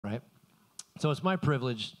right? So it's my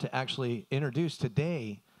privilege to actually introduce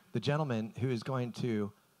today the gentleman who is going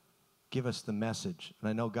to give us the message. And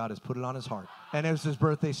I know God has put it on his heart. And it was his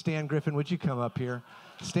birthday. Stan Griffin, would you come up here?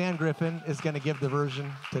 Stan Griffin is going to give the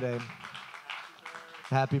version today.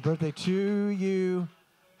 Happy birthday to you.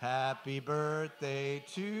 Happy birthday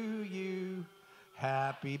to you.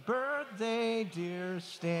 Happy birthday, dear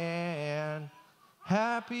Stan.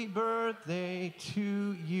 Happy birthday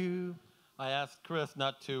to you. I asked Chris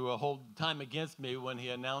not to hold time against me when he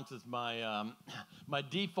announces my my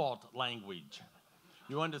default language.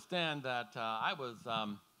 You understand that I was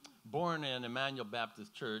born in Emmanuel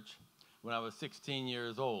Baptist Church when I was 16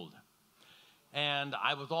 years old. And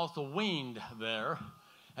I was also weaned there,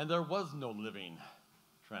 and there was no living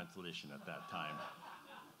translation at that time.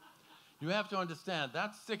 You have to understand,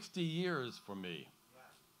 that's 60 years for me,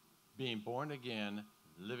 being born again,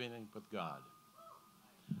 living with God.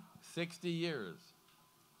 60 years.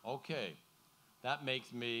 Okay, that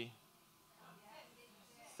makes me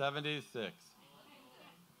 76.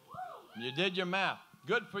 You did your math.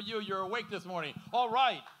 Good for you. You're awake this morning. All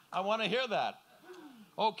right. I want to hear that.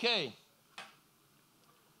 Okay.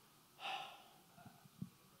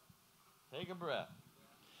 Take a breath.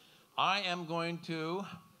 I am going to,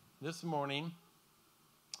 this morning,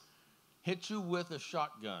 hit you with a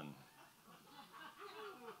shotgun.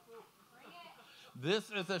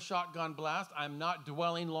 This is a shotgun blast. I'm not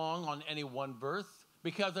dwelling long on any one verse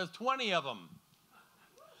because there's 20 of them.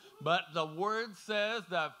 But the word says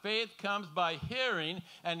that faith comes by hearing,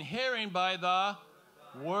 and hearing by the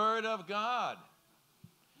word of God.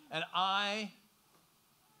 And I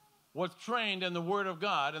was trained in the word of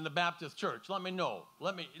God in the Baptist church. Let me know.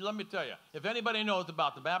 Let me tell you. If anybody knows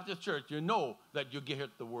about the Baptist church, you know that you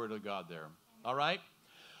get the word of God there. All right?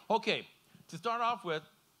 Okay. To start off with,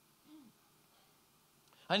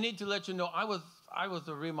 I need to let you know I was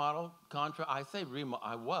a remodel contractor. I say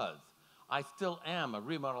remodel. I still am a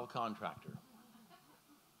remodel contractor.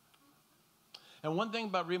 And one thing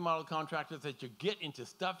about remodel contractors is that you get into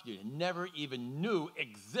stuff you never even knew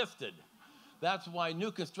existed. That's why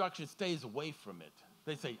new construction stays away from it.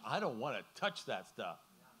 They say, I don't want to touch that stuff.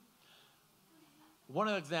 One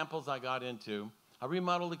of the examples I got into, I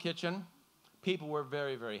remodeled the kitchen. People were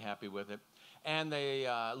very, very happy with it. And they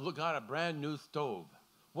got a brand new stove.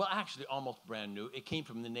 Well, actually, almost brand new. It came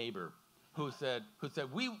from the neighbor who said,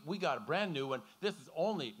 we got a brand new one. This is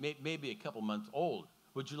only maybe a couple months old.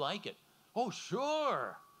 Would you like it? Oh,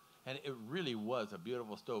 sure. And it really was a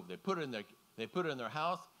beautiful stove. They put it in their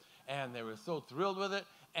house, and they were so thrilled with it.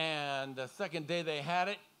 And the second day they had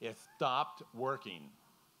it, it stopped working.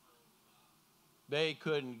 They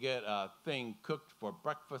couldn't get a thing cooked for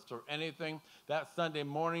breakfast or anything. That Sunday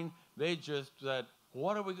morning, they just said,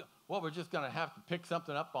 we're just going to have to pick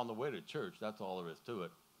something up on the way to church. That's all there is to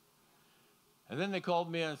it. And then they called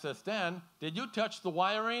me and said, Stan, did you touch the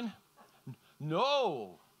wiring?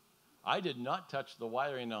 No, I did not touch the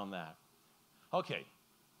wiring on that. Okay,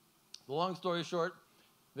 the long story short,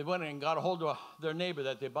 they went and got a hold of their neighbor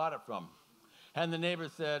that they bought it from. And the neighbor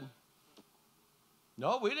said,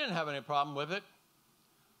 no, we didn't have any problem with it.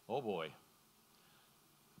 Oh, boy.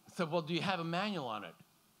 I said, well, do you have a manual on it?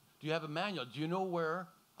 Do you have a manual? Do you know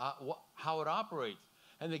how it operates?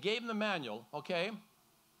 And they gave him the manual, okay?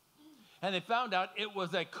 And they found out it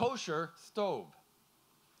was a kosher stove.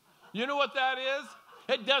 You know what that is?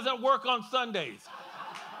 It doesn't work on Sundays.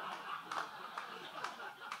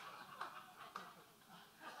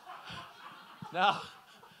 Now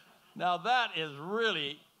that is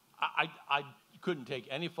really, I couldn't take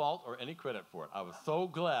any fault or any credit for it. I was so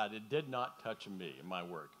glad it did not touch me in my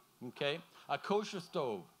work, okay? A kosher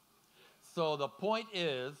stove. So the point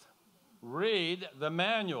is, read the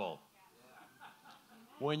manual.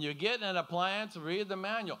 When you get an appliance, read the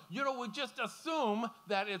manual. You know, we just assume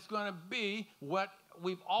that it's going to be what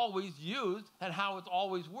we've always used and how it's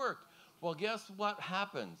always worked. Well, guess what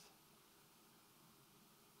happens?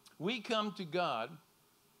 We come to God,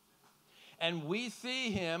 and we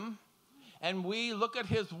see him, and we look at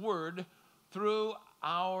his word through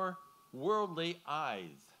our worldly eyes.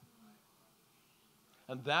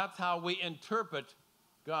 And that's how we interpret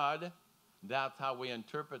God. That's how we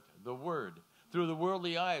interpret the word, through the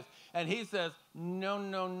worldly eyes. And he says,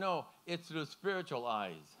 no, it's through spiritual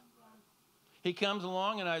eyes. He comes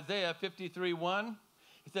along in Isaiah 53:1.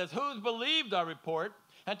 He says, who's believed our report,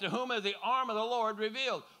 and to whom is the arm of the Lord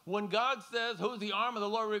revealed? When God says, who's the arm of the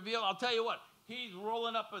Lord revealed, I'll tell you what, he's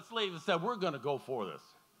rolling up his sleeves and said, we're going to go for this.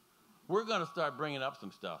 We're going to start bringing up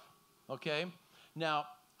some stuff, okay? Now,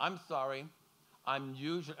 I'm sorry. I'm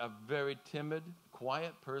usually a very timid,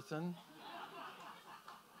 quiet person.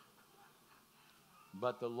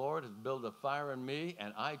 but the Lord has built a fire in me,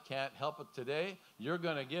 and I can't help it today. You're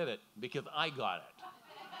going to get it because I got it.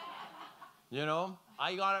 You know,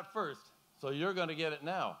 I got it first, so you're going to get it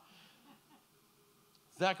now.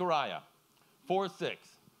 Zechariah 4:6.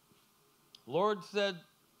 Lord said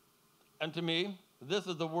unto me, this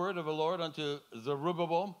is the word of the Lord unto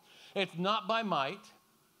Zerubbabel. It's not by might,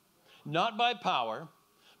 not by power,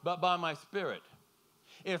 but by my spirit.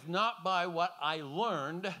 It's not by what I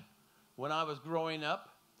learned when I was growing up.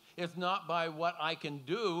 It's not by what I can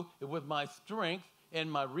do with my strength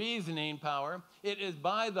and my reasoning power. It is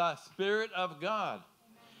by the Spirit of God.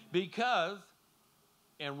 Because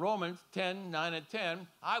in Romans 10:9 and 10,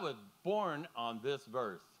 I was born on this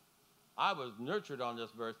verse. I was nurtured on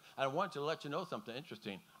this verse. I want to let you know something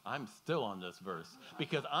interesting. I'm still on this verse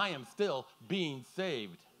because I am still being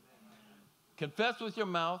saved. Confess with your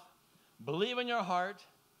mouth, believe in your heart.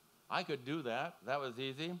 I could do that. That was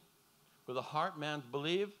easy. With the heart man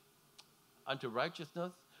believe unto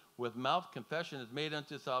righteousness. With mouth confession is made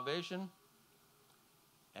unto salvation.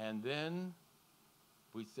 And then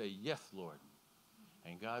we say, yes, Lord.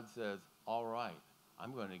 And God says, all right,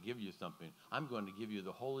 I'm going to give you something. I'm going to give you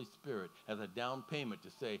the Holy Spirit as a down payment to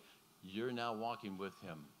say, you're now walking with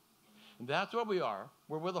him. And that's where we are.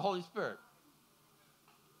 We're with the Holy Spirit.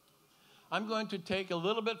 I'm going to take a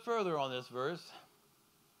little bit further on this verse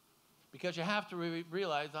because you have to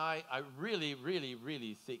realize I really, really,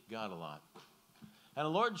 really seek God a lot. And the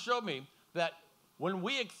Lord showed me that when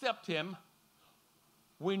we accept him,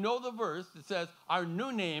 we know the verse that says our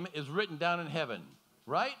new name is written down in heaven,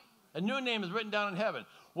 right? A new name is written down in heaven.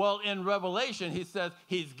 Well, in Revelation, he says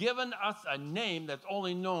he's given us a name that's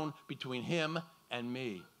only known between him and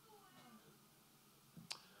me.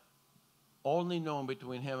 Only known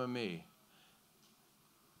between him and me.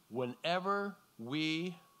 Whenever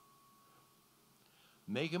we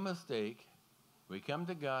make a mistake, we come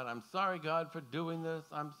to God. I'm sorry, God, for doing this.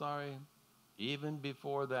 I'm sorry. Even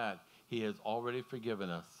before that, he has already forgiven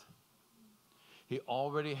us. He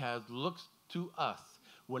already has looked to us.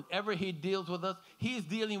 Whenever he deals with us, he's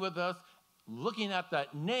dealing with us looking at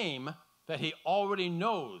that name that he already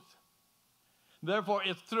knows. Therefore,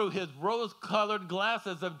 it's through his rose-colored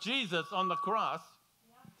glasses of Jesus on the cross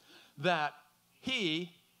that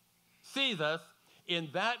he sees us in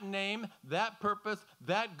that name, that purpose,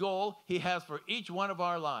 that goal he has for each one of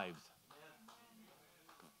our lives.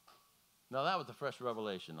 Now, that was a fresh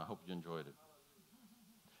revelation. I hope you enjoyed it.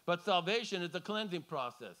 But salvation is a cleansing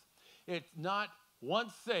process. It's not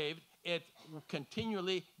once saved, it's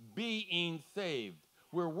continually being saved.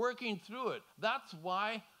 We're working through it. That's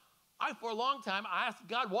why for a long time, I asked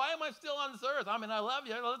God, why am I still on this earth? I mean, I love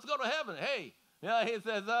you. Let's go to heaven. Hey, yeah, he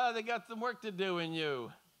says, they got some work to do in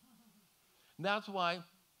you. And that's why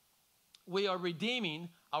we are redeeming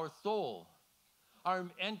our soul, our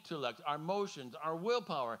intellect, our emotions, our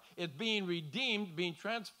willpower. It's being redeemed, being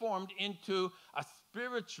transformed into a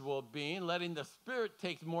spiritual being, letting the Spirit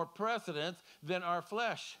take more precedence than our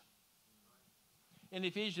flesh. In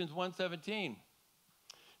Ephesians 1:17,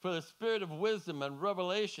 for the spirit of wisdom and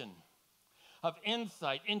revelation, of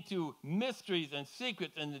insight into mysteries and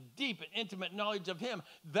secrets and the deep and intimate knowledge of him.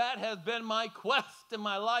 That has been my quest in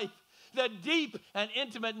my life. The deep and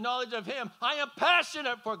intimate knowledge of him. I am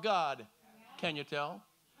passionate for God. Can you tell?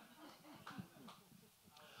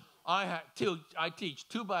 I teach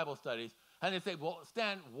 2 Bible studies. And they say, well,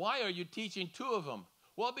 Stan, why are you teaching 2 of them?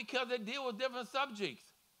 Well, because they deal with different subjects.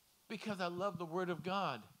 Because I love the Word of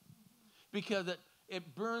God. Because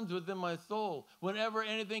it burns within my soul. Whenever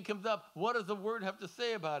anything comes up, what does the Word have to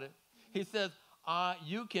say about it? He says,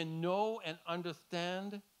 you can know and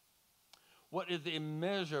understand what is the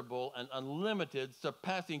immeasurable and unlimited,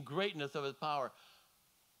 surpassing greatness of his power.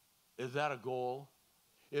 Is that a goal?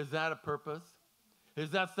 Is that a purpose? Is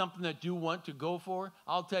that something that you want to go for?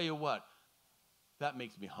 I'll tell you what, that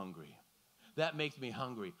makes me hungry. That makes me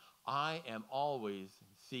hungry. I am always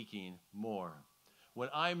seeking more. When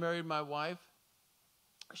I married my wife,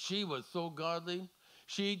 she was so godly.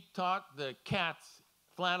 She taught the cats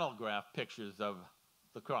flannel graph pictures of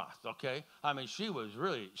the cross, okay? I mean, she was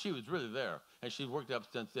really there. And she worked up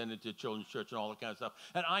since then into children's church and all that kind of stuff.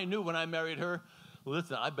 And I knew when I married her,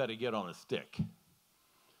 listen, I better get on a stick.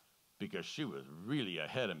 Because she was really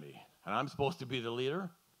ahead of me. And I'm supposed to be the leader?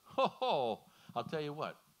 I'll tell you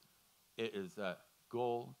what. It is a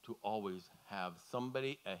goal to always have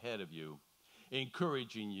somebody ahead of you,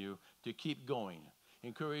 encouraging you to keep going,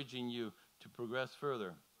 encouraging you to progress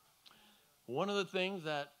further. One of the things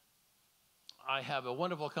that I have a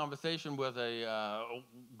wonderful conversation with a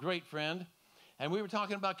great friend, and we were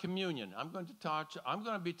talking about communion. I'm going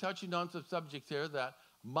to be touching on some subjects here that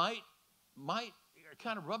might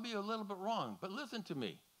kind of rub you a little bit wrong. But listen to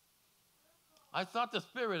me. I sought the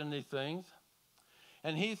Spirit in these things.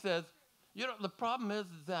 And he says, you know, the problem is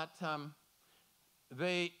that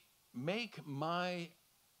they make my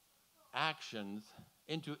actions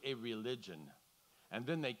into a religion. And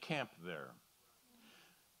then they camp there.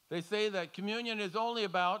 They say that communion is only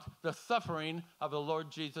about the suffering of the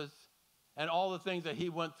Lord Jesus and all the things that he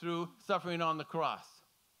went through suffering on the cross.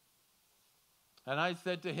 And I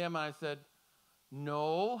said to him, I said,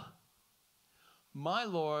 no, my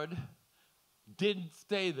Lord didn't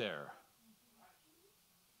stay there.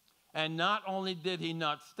 And not only did he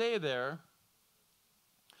not stay there,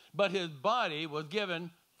 but his body was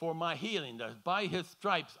given for my healing. That by his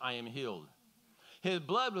stripes I am healed. His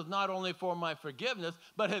blood was not only for my forgiveness,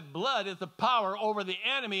 but his blood is the power over the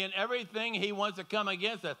enemy and everything he wants to come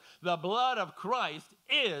against us. The blood of Christ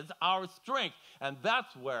is our strength. And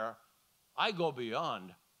that's where I go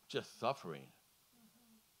beyond just suffering.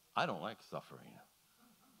 I don't like suffering.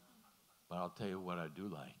 But I'll tell you what I do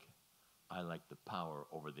like. I like the power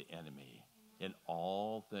over the enemy. In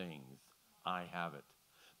all things, I have it.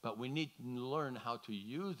 But we need to learn how to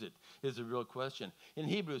use it, is a real question. In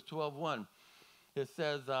Hebrews 12:1, it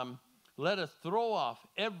says, let us throw off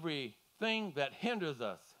everything that hinders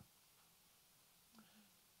us.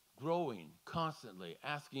 Growing, constantly,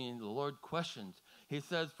 asking the Lord questions. He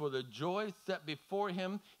says, for the joy set before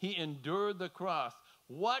him, he endured the cross.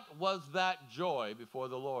 What was that joy before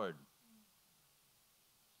the Lord?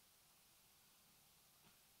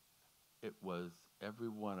 It was every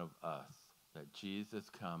one of us that Jesus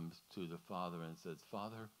comes to the Father and says,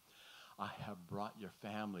 Father, I have brought your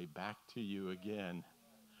family back to you again.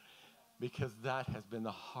 Because that has been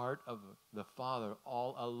the heart of the Father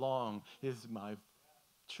all along, is my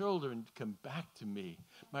children to come back to me,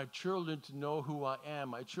 my children to know who I am,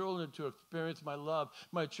 my children to experience my love,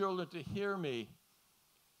 my children to hear me,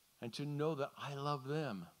 and to know that I love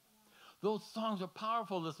them. Those songs are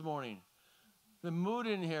powerful this morning. The mood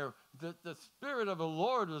in here, the Spirit of the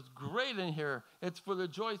Lord was great in here. It's for the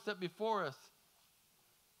joy set before us.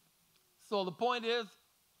 So the point is,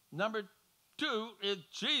 number 2 is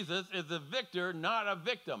Jesus is a victor, not a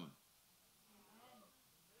victim.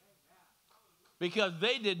 Because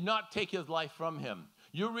they did not take his life from him.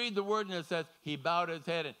 You read the word and it says, he bowed his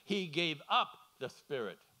head and he gave up the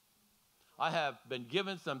Spirit. I have been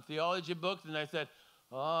given some theology books and I said,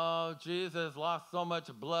 oh, Jesus lost so much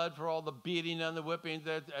blood for all the beating and the whipping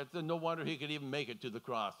that no wonder he could even make it to the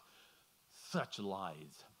cross. Such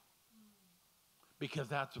lies. Because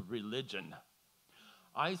that's religion.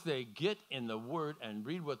 I say get in the Word and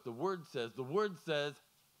read what the Word says. The Word says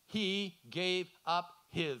he gave up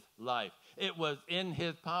his life. It was in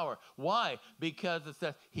his power. Why? Because it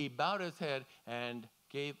says he bowed his head and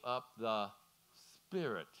gave up the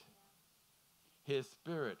Spirit. His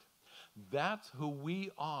Spirit. That's who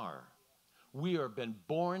we are. We are been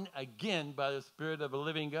born again by the Spirit of a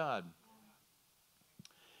living God.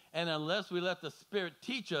 And unless we let the Spirit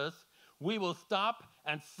teach us, we will stop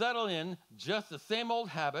and settle in just the same old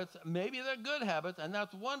habits. Maybe they're good habits, and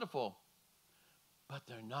that's wonderful. But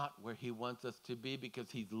they're not where he wants us to be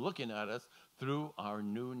because he's looking at us through our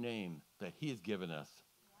new name that he's given us.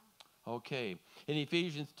 Okay. In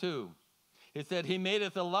Ephesians 2, it said he made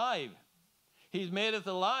us alive. He's made us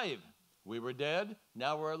alive. We were dead,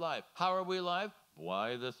 now we're alive. How are we alive?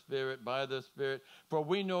 By the Spirit, by the Spirit. For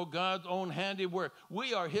we know God's own handiwork.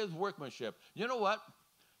 We are his workmanship. You know what?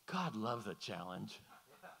 God loves a challenge.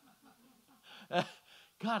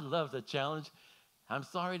 God loves a challenge. I'm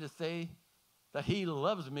sorry to say that he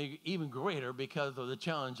loves me even greater because of the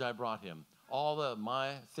challenge I brought him. All of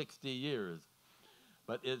my 60 years.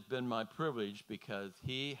 But it's been my privilege because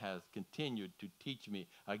he has continued to teach me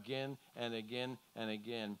again and again and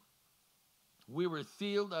again. We were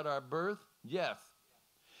sealed at our birth, yes.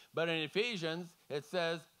 But in Ephesians, it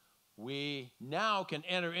says, we now can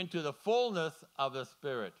enter into the fullness of the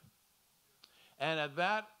Spirit. And at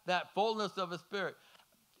that fullness of the Spirit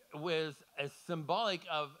was a symbolic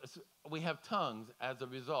of, we have tongues as a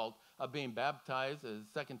result of being baptized a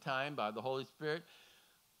second time by the Holy Spirit.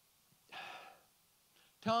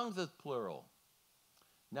 Tongues is plural.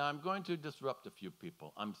 Now, I'm going to disrupt a few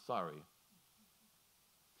people. I'm sorry.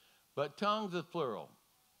 But tongues is plural.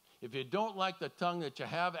 If you don't like the tongue that you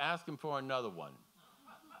have, ask him for another one.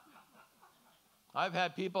 I've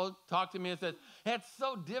had people talk to me and say, it's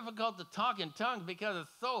so difficult to talk in tongues because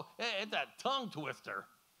it's a tongue twister.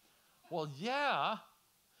 Well, yeah.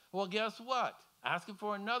 Well, guess what? Ask him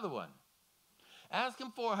for another one. Ask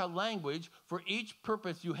him for a language for each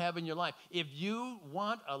purpose you have in your life. If you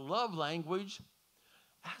want a love language,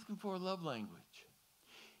 ask him for a love language.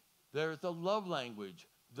 There's a love language.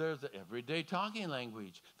 There's an everyday talking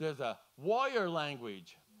language. There's a warrior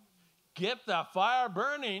language. Get the fire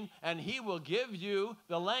burning, and he will give you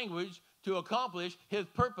the language to accomplish his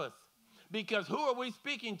purpose. Because who are we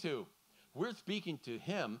speaking to? We're speaking to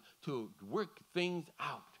him to work things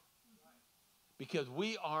out. Because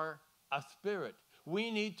we are a spirit.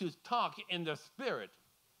 We need to talk in the spirit.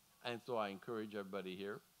 And so I encourage everybody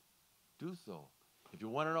here, do so. If you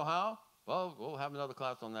want to know how, well, we'll have another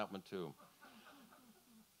class on that one too.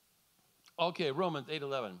 Okay, Romans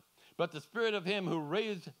 8:11. But the spirit of him who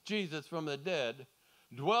raised Jesus from the dead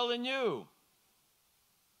dwell in you.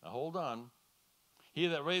 Now hold on. He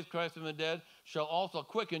that raised Christ from the dead shall also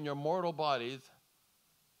quicken your mortal bodies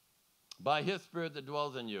by his spirit that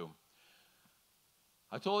dwells in you.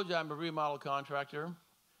 I told you I'm a remodel contractor.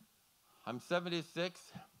 I'm 76,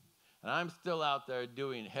 and I'm still out there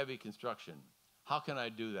doing heavy construction. How can I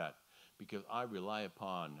do that? Because I rely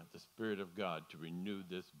upon the Spirit of God to renew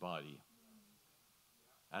this body.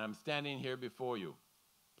 And I'm standing here before you.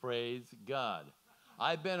 Praise God.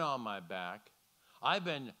 I've been on my back. I've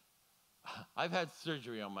had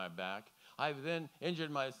surgery on my back. I've then injured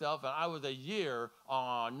myself, and I was a year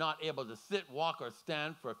not able to sit, walk, or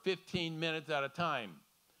stand for 15 minutes at a time.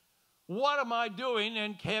 What am I doing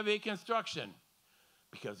in heavy construction?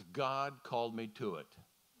 Because God called me to it.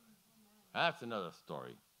 That's another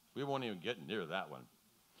story. We won't even get near that one.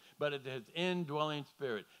 But it is indwelling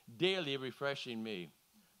spirit, daily refreshing me.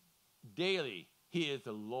 Daily, he is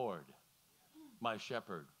the Lord, my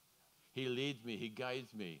shepherd. He leads me, he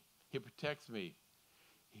guides me, he protects me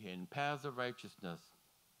in paths of righteousness.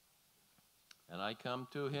 And I come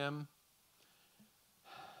to him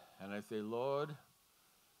and I say, Lord,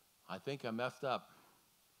 I think I messed up.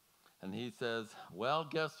 And he says, well,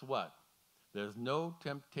 guess what? There's no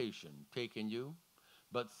temptation taking you,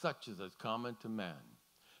 but such as is common to man.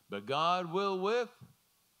 But God will, with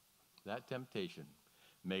that temptation,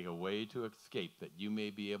 make a way to escape that you may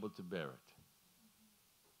be able to bear it.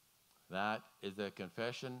 That is a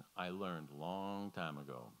confession I learned a long time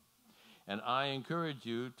ago. And I encourage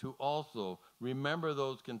you to also remember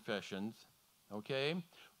those confessions, okay?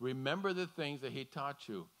 Remember the things that he taught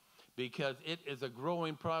you, because it is a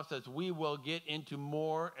growing process. We will get into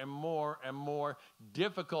more and more and more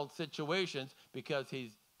difficult situations because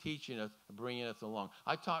he's teaching us, bringing us along.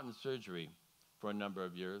 I taught in surgery for a number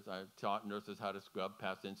of years. I taught nurses how to scrub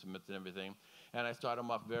past instruments and everything. And I started them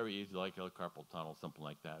off very easy, like a carpal tunnel, something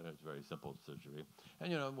like that. It was very simple surgery.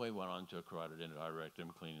 And, we went on to a carotid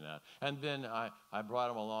endarterectomy, cleaning that. And then I brought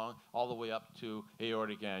them along all the way up to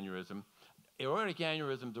aortic aneurysm. Aortic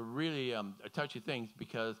aneurysms are really touchy things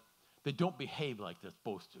because they don't behave like they're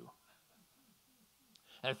supposed to.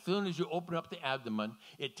 As soon as you open up the abdomen,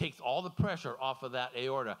 it takes all the pressure off of that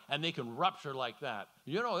aorta, and they can rupture like that.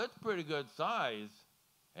 It's pretty good size,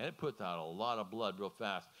 and it puts out a lot of blood real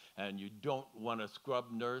fast. And you don't want a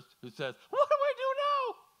scrub nurse who says, what do I do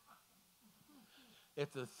now?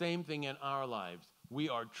 It's the same thing in our lives. We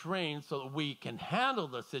are trained so that we can handle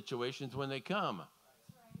the situations when they come.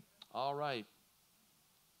 Right. All right.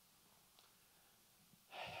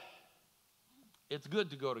 It's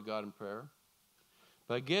good to go to God in prayer,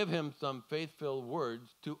 but give him some faith-filled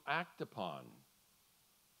words to act upon.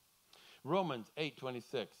 Romans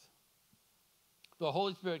 8:26. The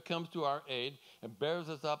Holy Spirit comes to our aid and bears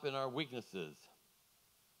us up in our weaknesses.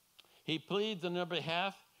 He pleads on our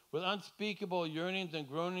behalf with unspeakable yearnings and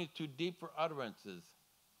groanings too deep for utterances.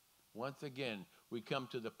 Once again, we come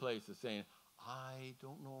to the place of saying, I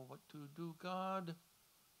don't know what to do, God.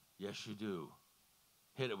 Yes, you do.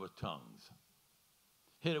 Hit it with tongues.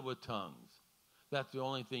 Hit it with tongues. That's the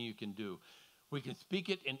only thing you can do. We can speak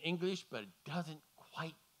it in English, but it doesn't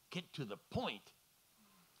quite get to the point.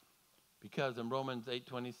 Because in Romans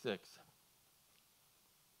 8:26,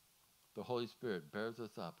 the Holy Spirit bears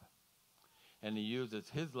us up, and he uses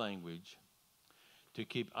his language to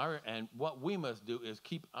keep and what we must do is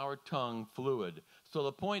keep our tongue fluid. So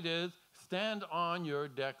the point is, stand on your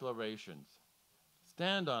declarations.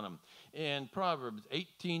 Stand on them. In Proverbs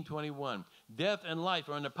 18:21, death and life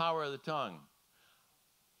are in the power of the tongue.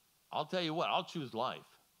 I'll tell you what, I'll choose life,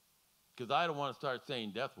 because I don't want to start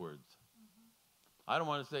saying death words. I don't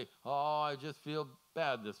want to say, I just feel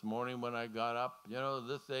bad this morning when I got up.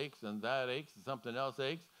 This aches and that aches and something else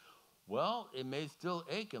aches. Well, it may still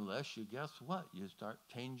ache unless you, guess what? You start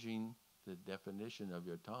changing the definition of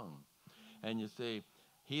your tongue. And you say,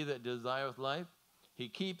 he that desireth life, he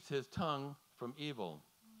keeps his tongue from evil.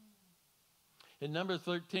 In Numbers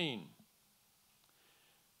 13,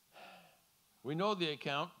 we know the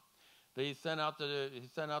account that he sent out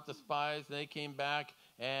the spies, and they came back,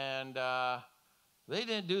 and They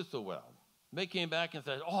didn't do so well. They came back and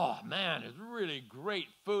said, oh, man, it's really great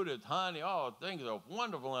food. It's honey. Oh, things are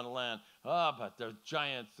wonderful in the land. Oh, but there's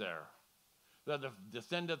giants there. They're the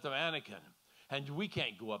descendants of Anakin. And we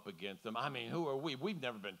can't go up against them. I mean, who are we? We've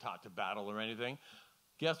never been taught to battle or anything.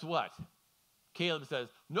 Guess what? Caleb says,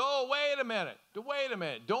 no, wait a minute. Wait a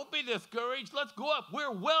minute. Don't be discouraged. Let's go up.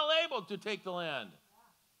 We're well able to take the land.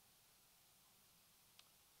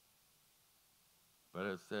 But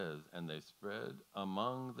it says, and they spread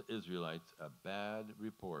among the Israelites a bad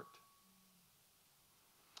report.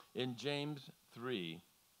 In James 3,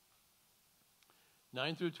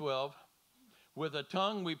 9 through 12, with a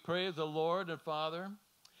tongue we praise the Lord and Father,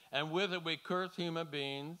 and with it we curse human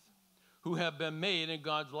beings who have been made in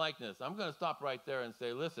God's likeness. I'm going to stop right there and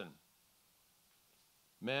say, listen,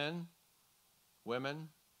 men, women,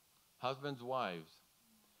 husbands, wives,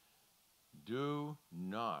 do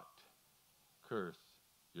not curse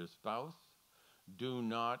your spouse. Do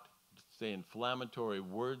not say inflammatory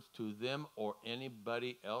words to them or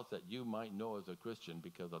anybody else that you might know as a Christian,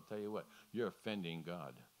 because I'll tell you what, you're offending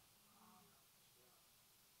God.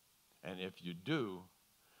 And if you do,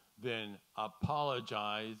 then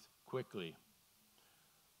apologize quickly.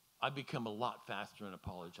 I've become a lot faster in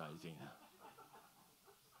apologizing.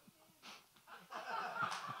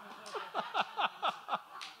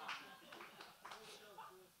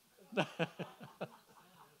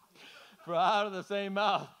 For out of the same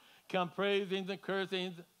mouth come praisings and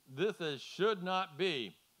cursings. This should not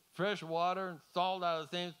be. Fresh water and salt out of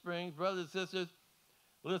the same springs. Brothers and sisters,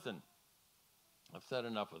 listen, I've said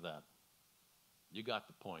enough of that. You got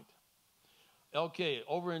the point. Okay,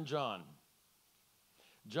 over in John.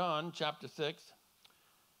 John chapter 6.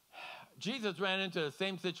 Jesus ran into the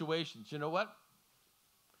same situations. You know what?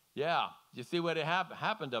 Yeah, you see what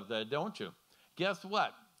happened up there, don't you? Guess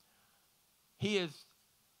what? He is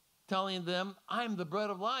telling them, I'm the bread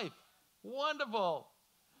of life. Wonderful.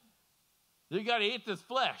 You got to eat this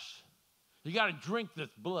flesh. You got to drink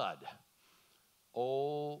this blood.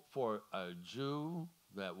 Oh, for a Jew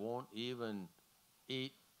that won't even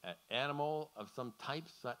eat an animal of some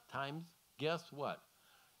types at times, guess what?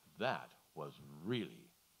 That was really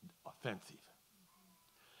offensive.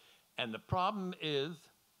 And the problem is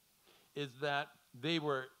that they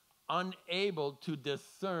were unable to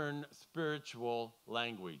discern spiritual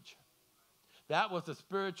language. That was the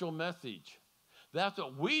spiritual message. That's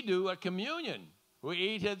what we do at communion. We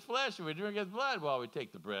eat his flesh, we drink his blood. Well, we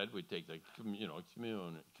take the bread, we take the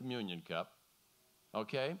communion cup.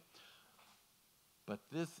 Okay? But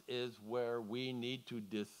this is where we need to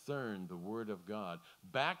discern the Word of God.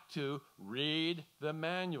 Back to read the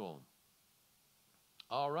manual.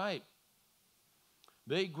 All right.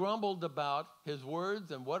 They grumbled about his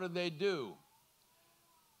words, and what did they do?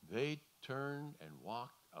 They turned and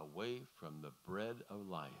walked away from the bread of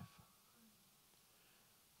life.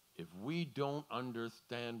 If we don't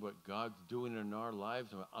understand what God's doing in our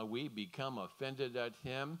lives, and we become offended at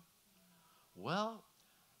him, well,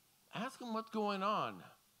 ask him what's going on,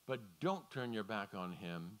 but don't turn your back on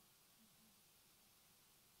him.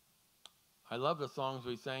 I love the songs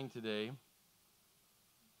we sang today,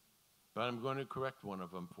 but I'm going to correct one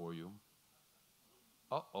of them for you.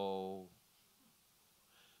 Uh-oh.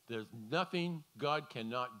 There's nothing God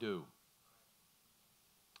cannot do.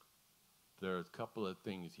 There's a couple of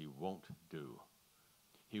things he won't do.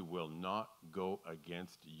 He will not go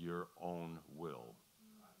against your own will.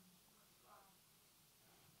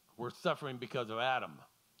 We're suffering because of Adam.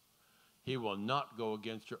 He will not go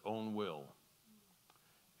against your own will.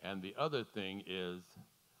 And the other thing is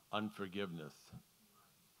unforgiveness.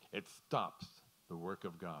 It stops the work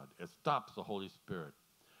of God. It stops the Holy Spirit.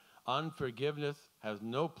 Unforgiveness has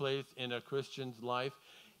no place in a Christian's life.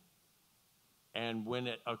 And when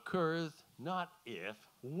it occurs, not if,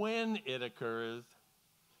 when it occurs,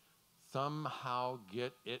 somehow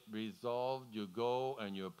get it resolved. You go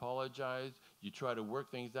and you apologize. You try to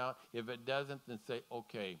work things out. If it doesn't, then say,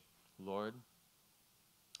 okay, Lord,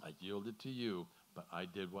 I yielded to you, but I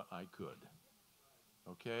did what I could.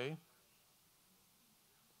 Okay?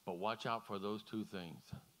 But watch out for those two things.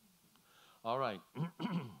 All right.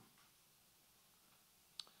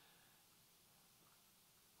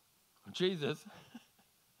 Jesus'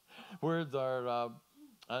 words are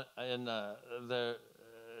in the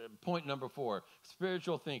point number 4,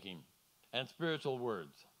 spiritual thinking and spiritual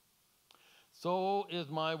words. So is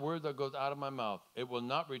my word that goes out of my mouth. It will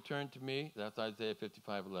not return to me, that's Isaiah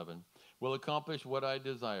 55:11, will accomplish what I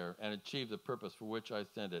desire and achieve the purpose for which I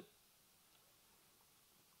sent it.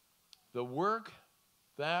 The work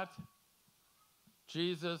that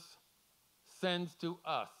Jesus sends to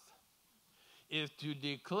us is to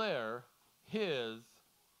declare his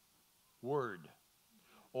word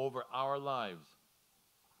over our lives.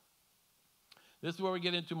 This is where we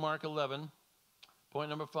get into Mark 11, point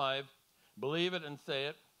number 5. Believe it and say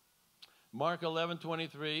it. Mark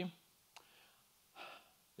 11:23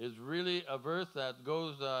 is really a verse that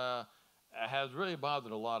goes, has really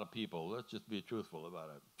bothered a lot of people. Let's just be truthful about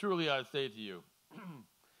it. Truly I say to you,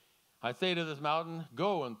 I say to this mountain,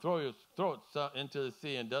 go and throw it into the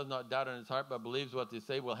sea, and does not doubt in his heart, but believes what they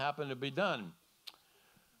say will happen to be done.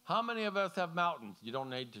 How many of us have mountains? You don't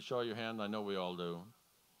need to show your hand. I know we all do.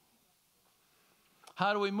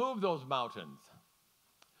 How do we move those mountains?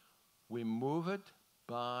 We move it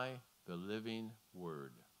by the living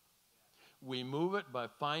word. We move it by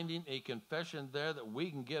finding a confession there that we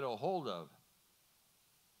can get a hold of.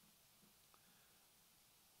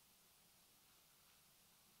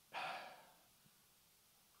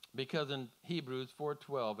 Because in Hebrews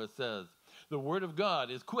 4:12 it says, the word of God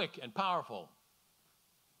is quick and powerful.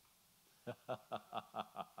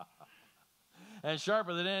 And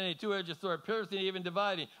sharper than any two-edged sword, piercing, even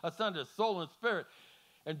dividing asunder soul and spirit,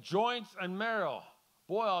 and joints and marrow.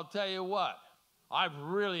 Boy, I'll tell you what, I've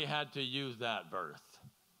really had to use that verse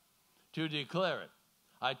to declare it.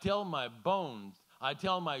 I tell my bones, I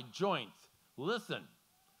tell my joints, listen,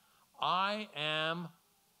 I am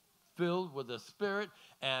filled with the Spirit,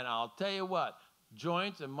 and I'll tell you what,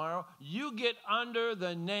 joints and marrow, you get under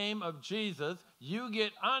the name of Jesus, you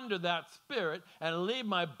get under that Spirit, and leave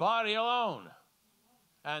my body alone,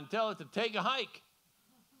 and tell it to take a hike.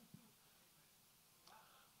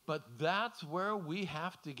 But that's where we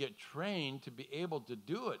have to get trained to be able to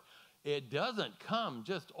do it. It doesn't come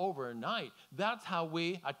just overnight. That's how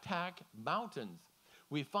we attack mountains.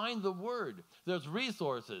 We find the word. There's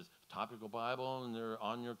resources, topical Bible, and they're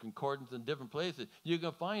on your concordance in different places. You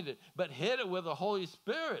can find it, but hit it with the Holy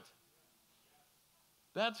Spirit.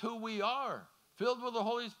 That's who we are, filled with the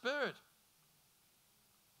Holy Spirit.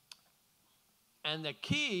 And the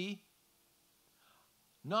key,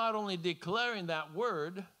 not only declaring that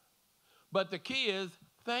word, but the key is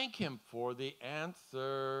thank him for the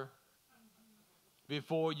answer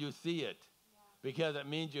before you see it. Because it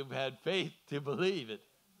means you've had faith to believe it.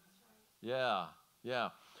 Yeah.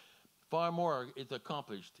 Far more is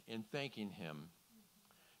accomplished in thanking him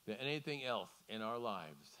than anything else in our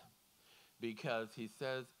lives. Because he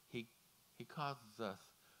says he causes us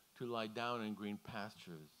to lie down in green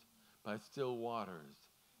pastures by still waters,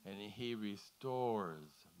 and he restores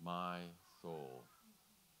my soul.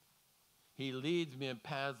 He leads me in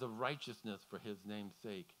paths of righteousness for his name's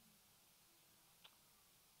sake,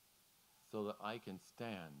 so that I can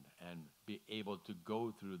stand and be able to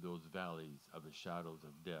go through those valleys of the shadows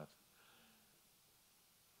of death.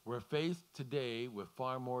 We're faced today with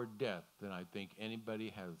far more death than I think anybody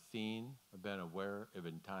has seen or been aware of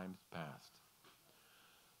in times past.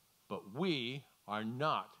 But we are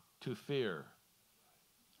not to fear.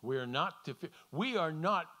 We are not to fear. We are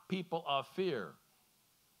not people of fear.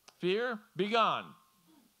 Fear, be gone.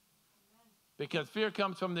 Because fear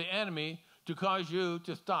comes from the enemy to cause you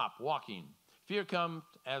to stop walking. Fear comes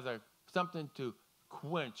as something to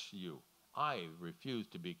quench you. I refuse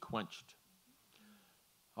to be quenched.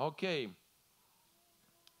 Okay.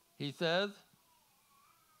 He says,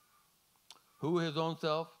 who his own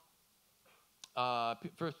self, 1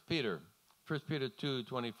 Peter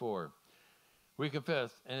 2:24. We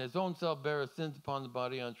confess, and his own self bare sins upon the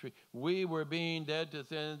body on the tree. We were being dead to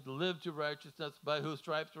sins, lived to righteousness, by whose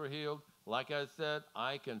stripes were healed. Like I said,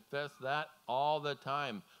 I confess that all the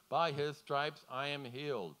time. By his stripes I am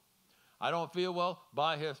healed. I don't feel well.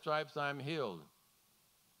 By his stripes I'm healed.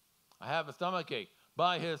 I have a stomachache.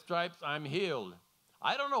 By his stripes I'm healed.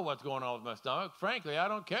 I don't know what's going on with my stomach. Frankly, I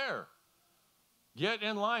don't care. Get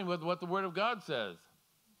in line with what the Word of God says.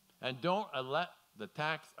 And don't let the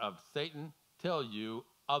attacks of Satan tell you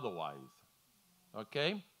otherwise.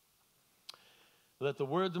 Okay? Let the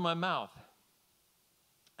words of my mouth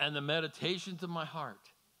and the meditations of my heart,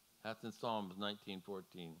 that's in Psalms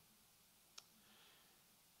 19:14,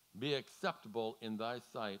 be acceptable in thy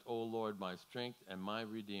sight, O Lord, my strength and my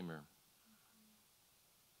Redeemer.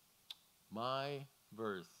 My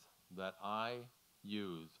verse that I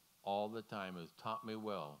use all the time has taught me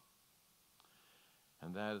well,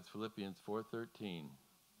 and that is Philippians 4:13.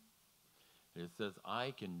 It says,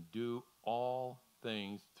 I can do all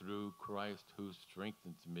things through Christ who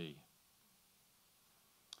strengthens me.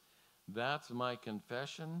 That's my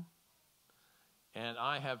confession, and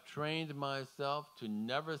I have trained myself to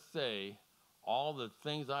never say all the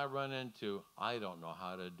things I run into, I don't know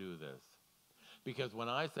how to do this. Because when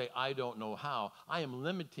I say I don't know how, I am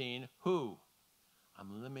limiting who?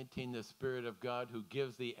 I'm limiting the Spirit of God who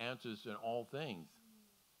gives the answers in all things.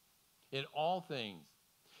 In all things.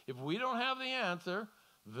 If we don't have the answer,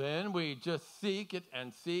 then we just seek it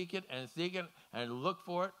and seek it and seek it and look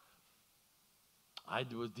for it. I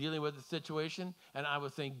was dealing with a situation, and I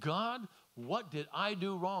was saying, God, what did I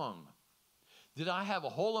do wrong? Did I have a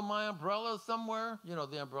hole in my umbrella somewhere? You know,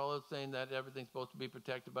 the umbrella is saying that everything's supposed to be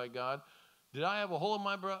protected by God. Did I have a hole in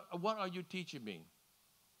my umbrella? What are you teaching me?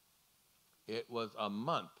 It was a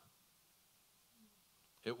month.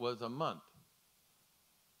 It was a month.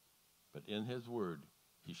 But in his word,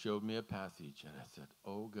 he showed me a passage, and I said,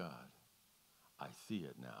 oh, God, I see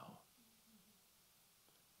it now.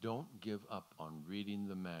 Don't give up on reading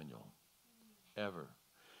the manual, ever.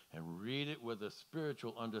 And read it with a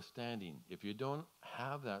spiritual understanding. If you don't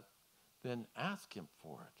have that, then ask him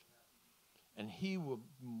for it. And he will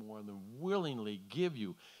more than willingly give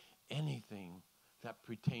you anything that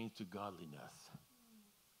pertains to godliness.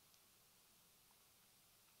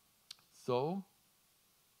 So,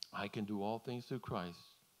 I can do all things through Christ,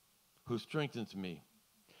 who strengthens me.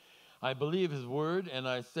 I believe his word, and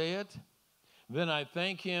I say it. Then I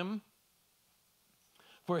thank him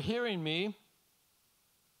for hearing me,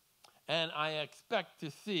 and I expect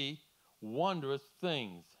to see wondrous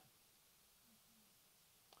things.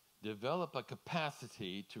 Develop a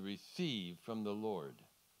capacity to receive from the Lord.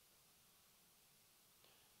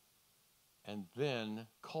 And then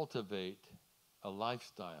cultivate a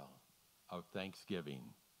lifestyle of thanksgiving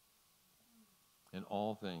in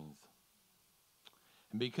all things.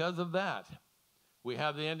 And because of that, we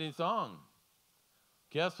have the ending song.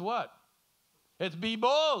 Guess what? It's be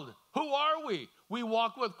bold. Who are we? We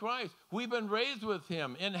walk with Christ. We've been raised with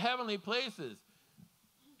him in heavenly places.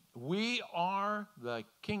 We are the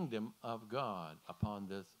kingdom of God upon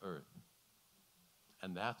this earth.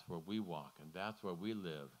 And that's where we walk, and that's where we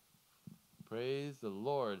live. Praise the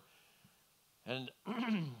Lord. And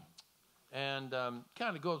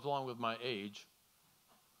kind of goes along with my age.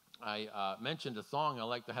 I mentioned a song. I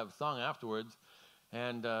like to have a song afterwards.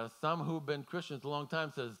 And some who've been Christians a long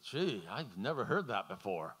time says, gee, I've never heard that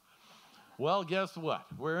before. Well, guess what?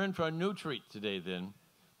 We're in for a new treat today then,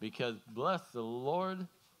 because bless the Lord,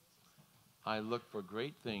 I look for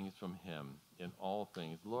great things from him in all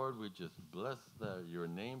things. Lord, we just bless your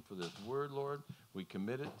name for this word, Lord. We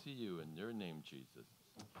commit it to you in your name, Jesus.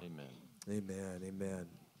 Amen. Amen, amen.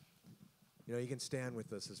 You know, you can stand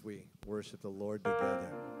with us as we worship the Lord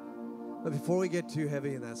together. But before we get too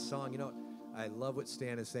heavy in that song, you know, I love what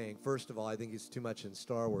Stan is saying. First of all, I think he's too much in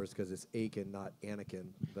Star Wars because it's Anakin, not Anakin.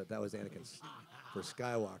 But that was Anakin for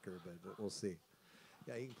Skywalker, but we'll see.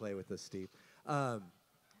 Yeah, you can play with this, Steve.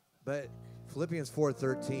 But Philippians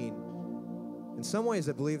 4:13, in some ways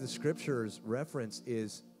I believe the Scripture's reference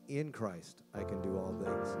is in Christ I can do all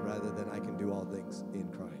things, rather than I can do all things in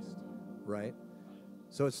Christ, right?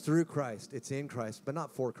 So it's through Christ, it's in Christ, but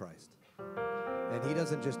not for Christ. And he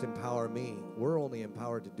doesn't just empower me. We're only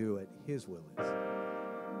empowered to do what his will is.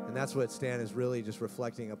 And that's what Stan is really just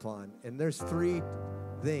reflecting upon. And there's three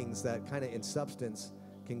things that kind of in substance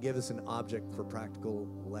can give us an object for practical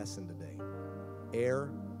lesson today.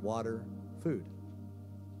 Air, water, food.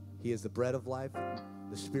 He is the bread of life.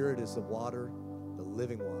 The Spirit is the water, the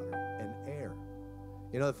living water, and air.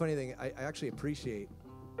 You know, the funny thing, I actually appreciate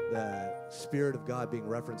the Spirit of God being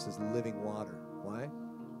referenced as living water. Why?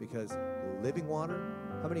 Because living water,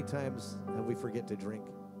 how many times have we forget to drink?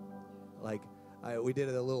 Like, we did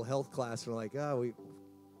a little health class, and we're like, we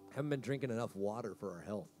haven't been drinking enough water for our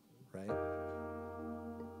health, right?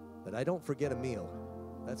 But I don't forget a meal.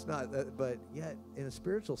 That's not, but yet, in a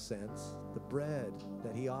spiritual sense, the bread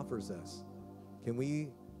that he offers us, can we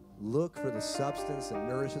look for the substance that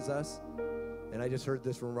nourishes us? And I just heard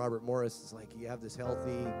this from Robert Morris. It's like you have this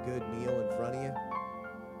healthy, good meal in front of you.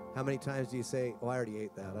 How many times do you say, I already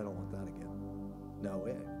ate that. I don't want that again. No,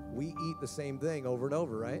 we eat the same thing over and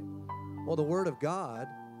over, right? Well, the Word of God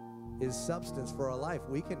is substance for our life.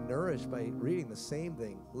 We can nourish by reading the same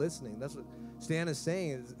thing, listening. That's what Stan is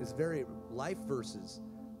saying is very life verses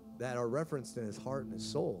that are referenced in his heart and his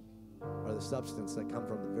soul are the substance that come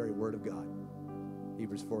from the very Word of God.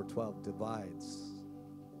 Hebrews 4:12 divides,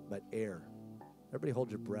 but air. Everybody hold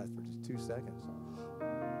your breath for just 2 seconds.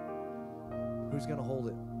 Who's going to hold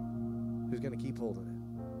it? Who's going to keep holding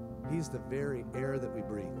it? He's the very air that we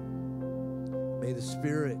breathe. May the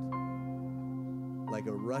Spirit, like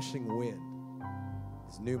a rushing wind,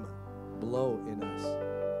 his pneuma, blow in us.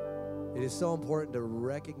 It is so important to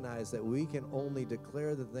recognize that we can only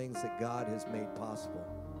declare the things that God has made possible.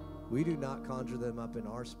 We do not conjure them up in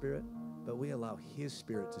our spirit, but we allow his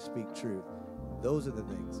Spirit to speak truth. Those are the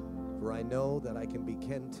things. For I know that I can be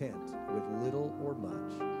content with little or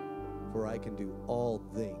much, for I can do all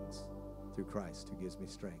things through Christ who gives me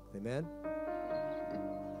strength. Amen?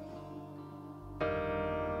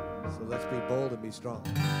 So let's be bold and be strong.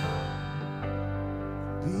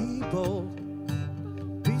 Be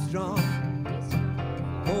bold, be strong.